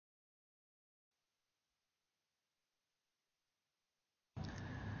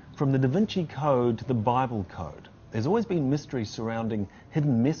From the Da Vinci Code to the Bible Code, there's always been mystery surrounding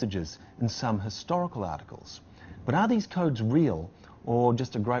hidden messages in some historical articles. But are these codes real, or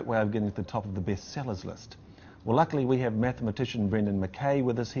just a great way of getting to the top of the bestsellers list? Well, luckily we have mathematician Brendan McKay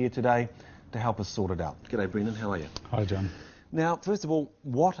with us here today to help us sort it out. G'day Brendan, how are you? Hi John. Now, first of all,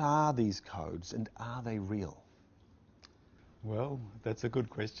 what are these codes and are they real? Well, that's a good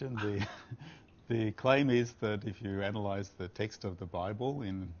question. The claim is that if you analyze the text of the Bible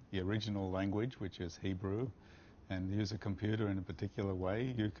in the original language, which is Hebrew, and use a computer in a particular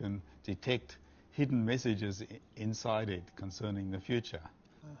way, you can detect hidden messages inside it concerning the future.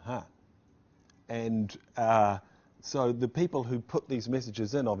 Uh-huh. And so the people who put these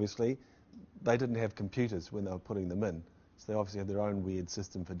messages in, obviously, they didn't have computers when they were putting them in. So they obviously had their own weird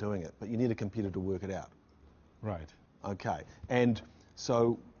system for doing it. But you need a computer to work it out. Right. Okay. And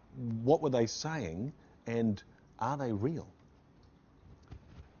so what were they saying, and are they real?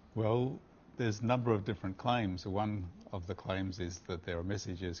 Well, there's a number of different claims. One of the claims is that there are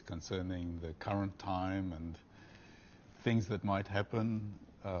messages concerning the current time and things that might happen,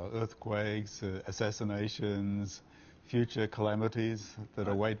 earthquakes, assassinations, future calamities that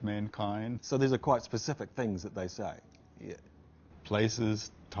await mankind. So these are quite specific things that they say. Yeah.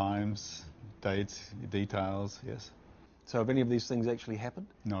 Places, times, dates, details, yes. So have any of these things actually happened?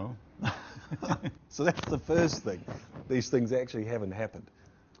 No. So that's the first thing. These things actually haven't happened.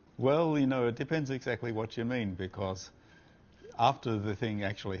 Well, you know, it depends exactly what you mean, because after the thing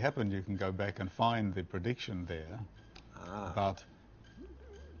actually happened, you can go back and find the prediction there. Ah. But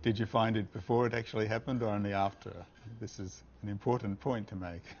did you find it before it actually happened or only after? This is an important point to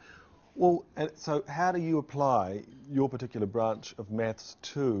make. Well, so how do you apply your particular branch of maths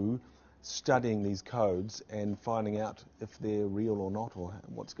to studying these codes and finding out if they're real or not, or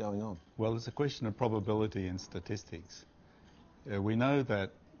what's going on? Well, it's a question of probability and statistics. We know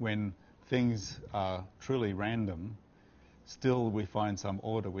that when things are truly random, still we find some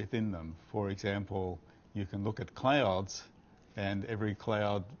order within them. For example, you can look at clouds, and every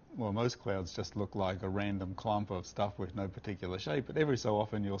cloud, well, most clouds just look like a random clump of stuff with no particular shape, but every so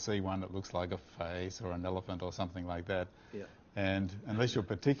often you'll see one that looks like a face or an elephant or something like that. Yeah. And unless you're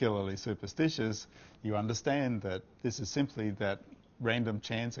particularly superstitious, you understand that this is simply that random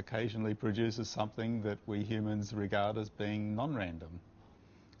chance occasionally produces something that we humans regard as being non-random.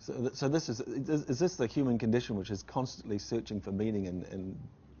 So this is this the human condition, which is constantly searching for meaning and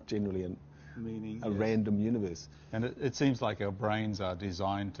generally in Meaning, a yes. random universe? And it seems like our brains are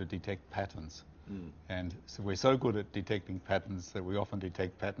designed to detect patterns. And so we're so good at detecting patterns that we often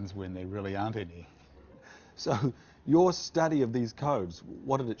detect patterns when there really aren't any. So your study of these codes,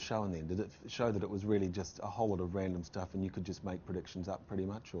 what did it show in the end? Did it show that it was really just a whole lot of random stuff and you could just make predictions up pretty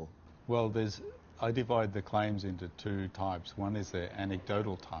much, or? Well, I divide the claims into two types. One is the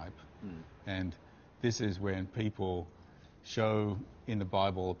anecdotal type, and this is when people show in the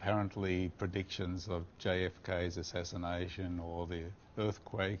Bible apparently predictions of JFK's assassination or the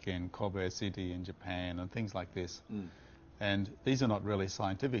earthquake in Kobe City in Japan and things like this. And these are not really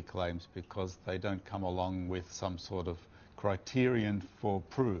scientific claims because they don't come along with some sort of criterion for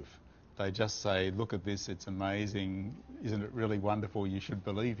proof. They just say, look at this, it's amazing, isn't it really wonderful, you should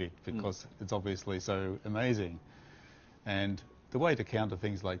believe it, because it's obviously so amazing. And the way to counter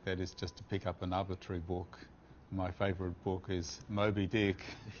things like that is just to pick up an arbitrary book. My favourite book is Moby Dick,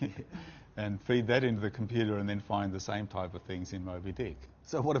 and feed that into the computer and then find the same type of things in Moby Dick.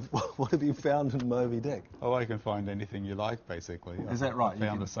 So what have you found in Moby Dick? Oh, I can find anything you like, basically. Is that right? I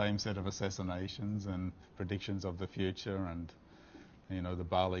found the same set of assassinations and predictions of the future, and you know, the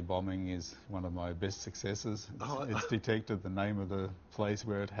Bali bombing is one of my best successes. It's detected the name of the place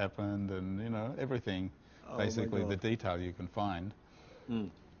where it happened, and you know, everything, basically the detail you can find.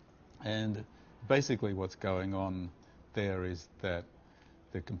 And basically what's going on there is that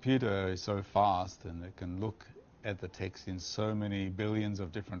the computer is so fast and it can look at the text in so many billions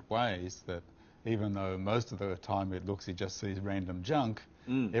of different ways that even though most of the time it just sees random junk,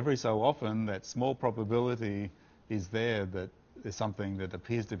 every so often that small probability is there that there's something that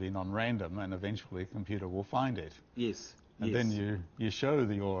appears to be non-random, and eventually the computer will find it. Yes. And then you show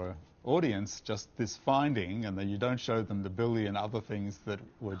your audience just this finding, and then you don't show them the billion other things that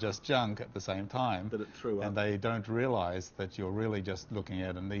were just junk at the same time. That it threw up. And they don't realise that you're really just looking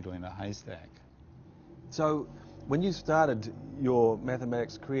at a needle in a haystack. So when you started your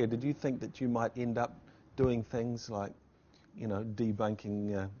mathematics career, did you think that you might end up doing things like, you know,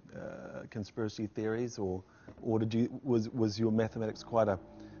 debunking conspiracy theories, or was your mathematics quite a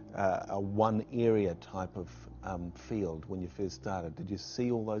one area type of field when you first started? Did you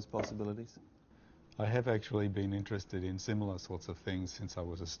see all those possibilities? I have actually been interested in similar sorts of things since I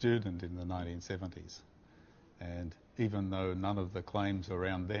was a student in the 1970s. And even though none of the claims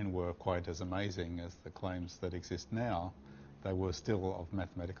around then were quite as amazing as the claims that exist now, they were still of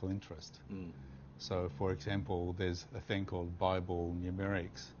mathematical interest. So, for example, there's a thing called Bible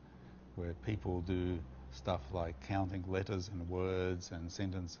numerics, where people do stuff like counting letters and words and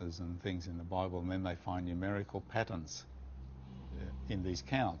sentences and things in the Bible, and then they find numerical patterns in these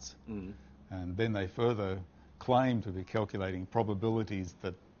counts. And then they further claim to be calculating probabilities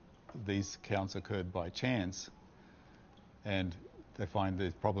that these counts occurred by chance, and they find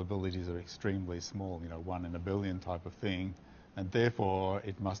the probabilities are extremely small, 1 in a billion type of thing, and therefore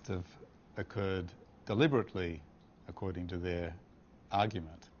it must have occurred deliberately, according to their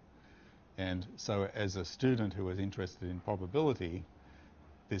argument. And so as a student who was interested in probability,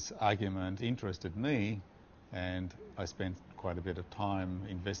 this argument interested me, and I spent quite a bit of time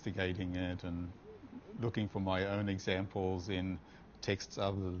investigating it and looking for my own examples in texts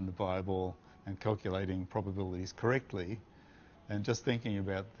other than the Bible and calculating probabilities correctly, and just thinking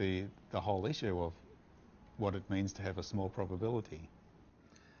about the whole issue of what it means to have a small probability.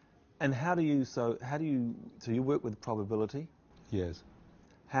 And so you work with probability? Yes.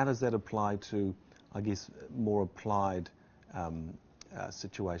 How does that apply to, I guess, more applied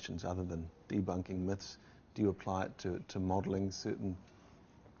situations other than debunking myths? Do you apply it to modelling certain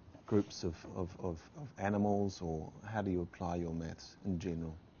groups of animals, or how do you apply your maths in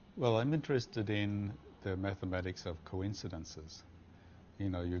general? Well, I'm interested in the mathematics of coincidences.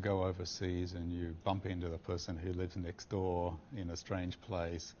 You go overseas and you bump into the person who lives next door in a strange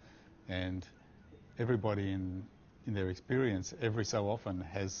place, and everybody in their experience every so often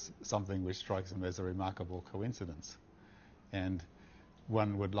has something which strikes them as a remarkable coincidence. And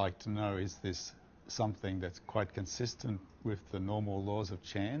one would like to know, is this something that's quite consistent with the normal laws of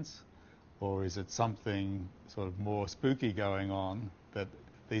chance, or is it something sort of more spooky going on, that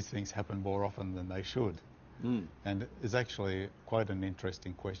these things happen more often than they should? And it's actually quite an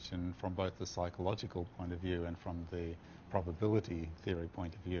interesting question from both the psychological point of view and from the probability theory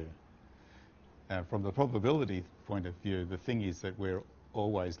point of view. From the probability point of view, the thing is that we're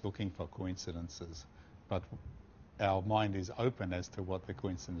always looking for coincidences, but our mind is open as to what the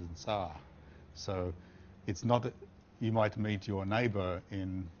coincidences are. So it's not, you might meet your neighbour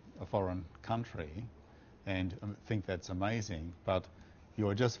in a foreign country and think that's amazing, but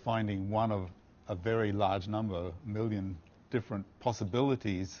you're just finding one of a very large number, million different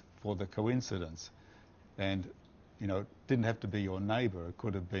possibilities for the coincidence. And it didn't have to be your neighbour. It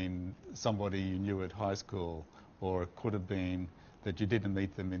could have been somebody you knew at high school, or it could have been that you didn't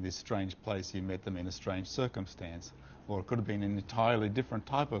meet them in this strange place, you met them in a strange circumstance, or it could have been an entirely different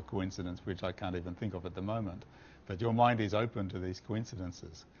type of coincidence, which I can't even think of at the moment. But your mind is open to these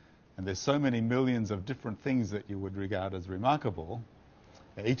coincidences. And there's so many millions of different things that you would regard as remarkable.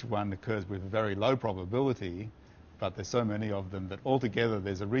 Each one occurs with a very low probability, but there's so many of them that altogether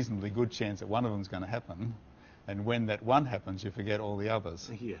there's a reasonably good chance that one of them is going to happen. And when that one happens, you forget all the others.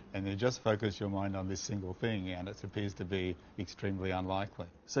 Yeah. And you just focus your mind on this single thing, and it appears to be extremely unlikely.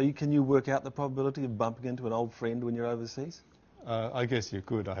 So can you work out the probability of bumping into an old friend when you're overseas? I guess you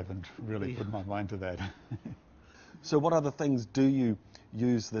could. I haven't really put my mind to that. So what other things do you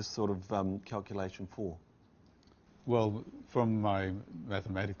use this sort of calculation for? Well, from my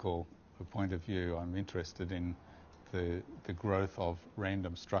mathematical point of view, I'm interested in the growth of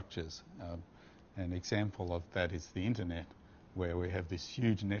random structures. An example of that is the internet, where we have this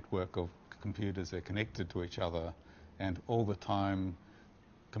huge network of computers that are connected to each other, and all the time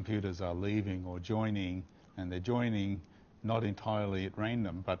computers are leaving or joining, and they're joining not entirely at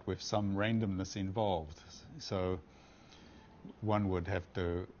random, but with some randomness involved. So one would have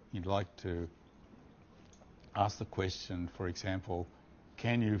to, you'd like to ask the question, for example,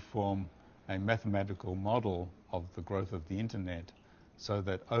 can you form a mathematical model of the growth of the internet so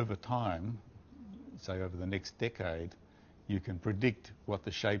that over time, say over the next decade, you can predict what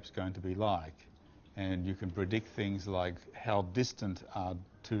the shape's going to be like, and you can predict things like how distant are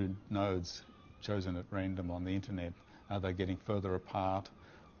two nodes chosen at random on the internet. Are they getting further apart,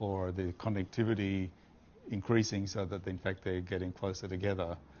 or are the connectivity increasing so that in fact they're getting closer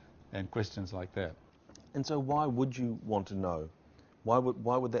together, and questions like that. And so why would you want to know? Why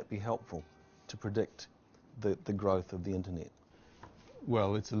would that be helpful to predict the growth of the internet?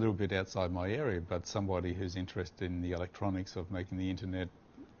 Well, it's a little bit outside my area, but somebody who's interested in the electronics of making the internet,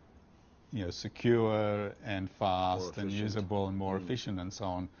 secure and fast and usable and more efficient and so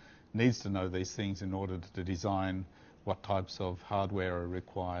on, needs to know these things in order to design what types of hardware are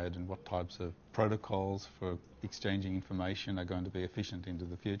required and what types of protocols for exchanging information are going to be efficient into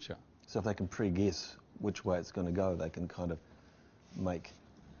the future. So if they can pre-guess which way it's going to go, they can kind of make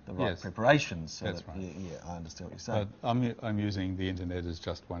the right preparations. So that's right. Yeah, I understand what you're saying. But I'm using the internet as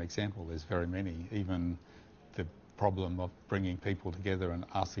just one example. There's very many. Even the problem of bringing people together and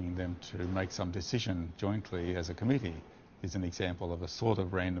asking them to make some decision jointly as a committee is an example of a sort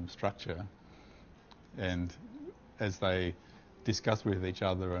of random structure. And as they discuss with each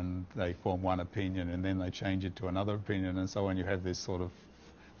other and they form one opinion and then they change it to another opinion and so on, you have this sort of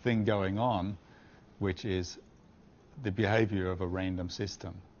thing going on, which is the behaviour of a random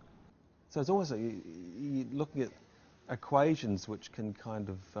system. So it's almost like you're looking at equations which can kind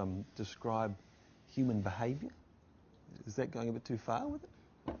of describe human behaviour. Is that going a bit too far with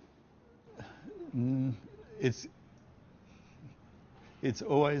it? It's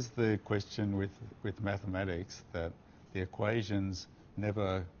always the question with mathematics that the equations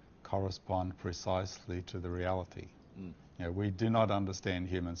never correspond precisely to the reality. You know, we do not understand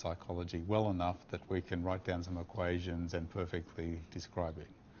human psychology well enough that we can write down some equations and perfectly describe it.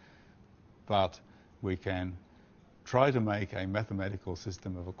 But we can try to make a mathematical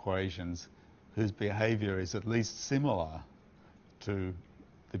system of equations whose behaviour is at least similar to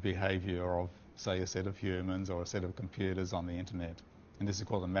the behaviour of, say, a set of humans or a set of computers on the internet. And this is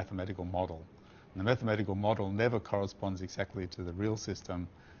called a mathematical model. And the mathematical model never corresponds exactly to the real system,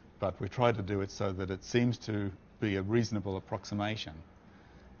 but we try to do it so that it seems to be a reasonable approximation.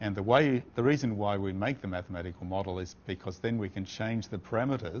 And the reason why we make the mathematical model is because then we can change the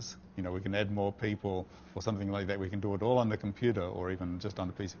parameters. You know, we can add more people or something like that. We can do it all on the computer or even just on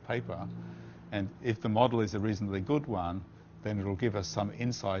a piece of paper. And if the model is a reasonably good one, then it'll give us some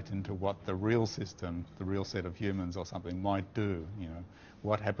insight into what the real system, the real set of humans or something might do. You know,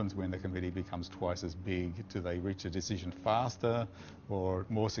 what happens when the committee becomes twice as big? Do they reach a decision faster or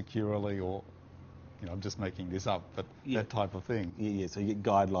more securely, or, you know, I'm just making this up, but that type of thing. Yeah, so you get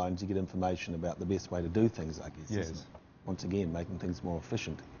guidelines, you get information about the best way to do things, I guess. Yes. Isn't it? Once again, making things more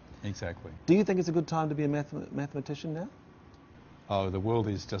efficient. Exactly. Do you think it's a good time to be a mathematician now? Oh, the world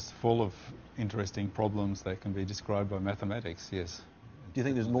is just full of interesting problems that can be described by mathematics, yes. Do you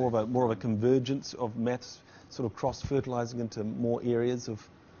think there's more of a convergence of maths sort of cross-fertilising into more areas of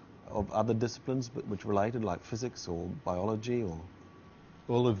other disciplines but which related, like physics or biology or...?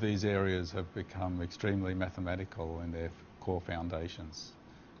 All of these areas have become extremely mathematical in their core foundations.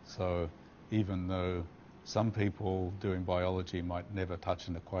 So even though some people doing biology might never touch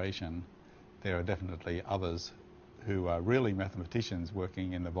an equation, there are definitely others who are really mathematicians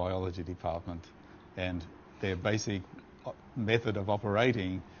working in the biology department, and their basic method of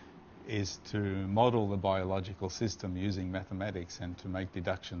operating is to model the biological system using mathematics and to make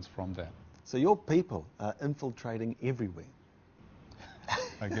deductions from that. So your people are infiltrating everywhere.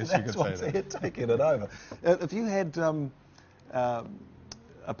 I guess you could say that. They're taking it over. If you had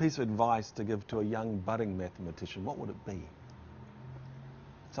a piece of advice to give to a young budding mathematician, what would it be?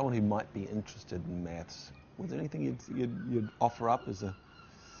 Someone who might be interested in maths. Was there anything you'd offer up as a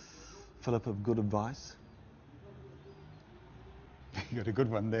fillip of good advice? You got a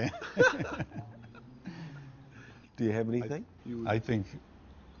good one there. Do you have anything? I think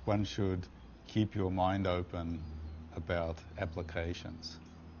one should keep your mind open about applications.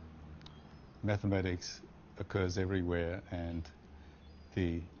 Mathematics occurs everywhere, and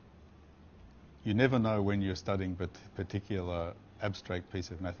you never know when you're studying a particular abstract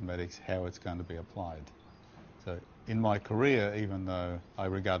piece of mathematics how it's going to be applied. So in my career, even though I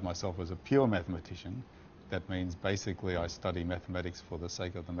regard myself as a pure mathematician, that means basically I study mathematics for the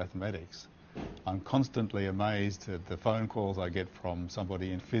sake of the mathematics. I'm constantly amazed at the phone calls I get from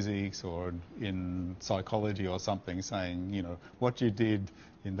somebody in physics or in psychology or something saying, you know, what you did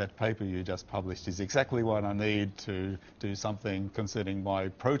in that paper you just published is exactly what I need to do something concerning my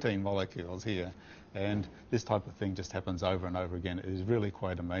protein molecules here. And this type of thing just happens over and over again. It is really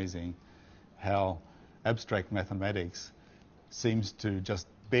quite amazing how abstract mathematics seems to just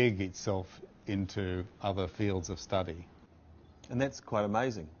beg itself into other fields of study. And that's quite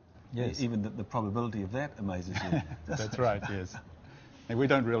amazing. Yes. Even the probability of that amazes you. That's right, yes. And we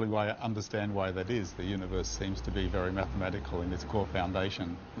don't really understand why that is. The universe seems to be very mathematical in its core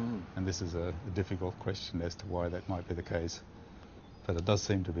foundation. And this is a difficult question as to why that might be the case. But it does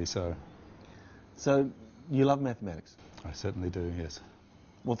seem to be so. So you love mathematics? I certainly do, yes.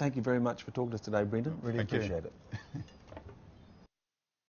 Well, thank you very much for talking to us today, Brendan. Really appreciate it.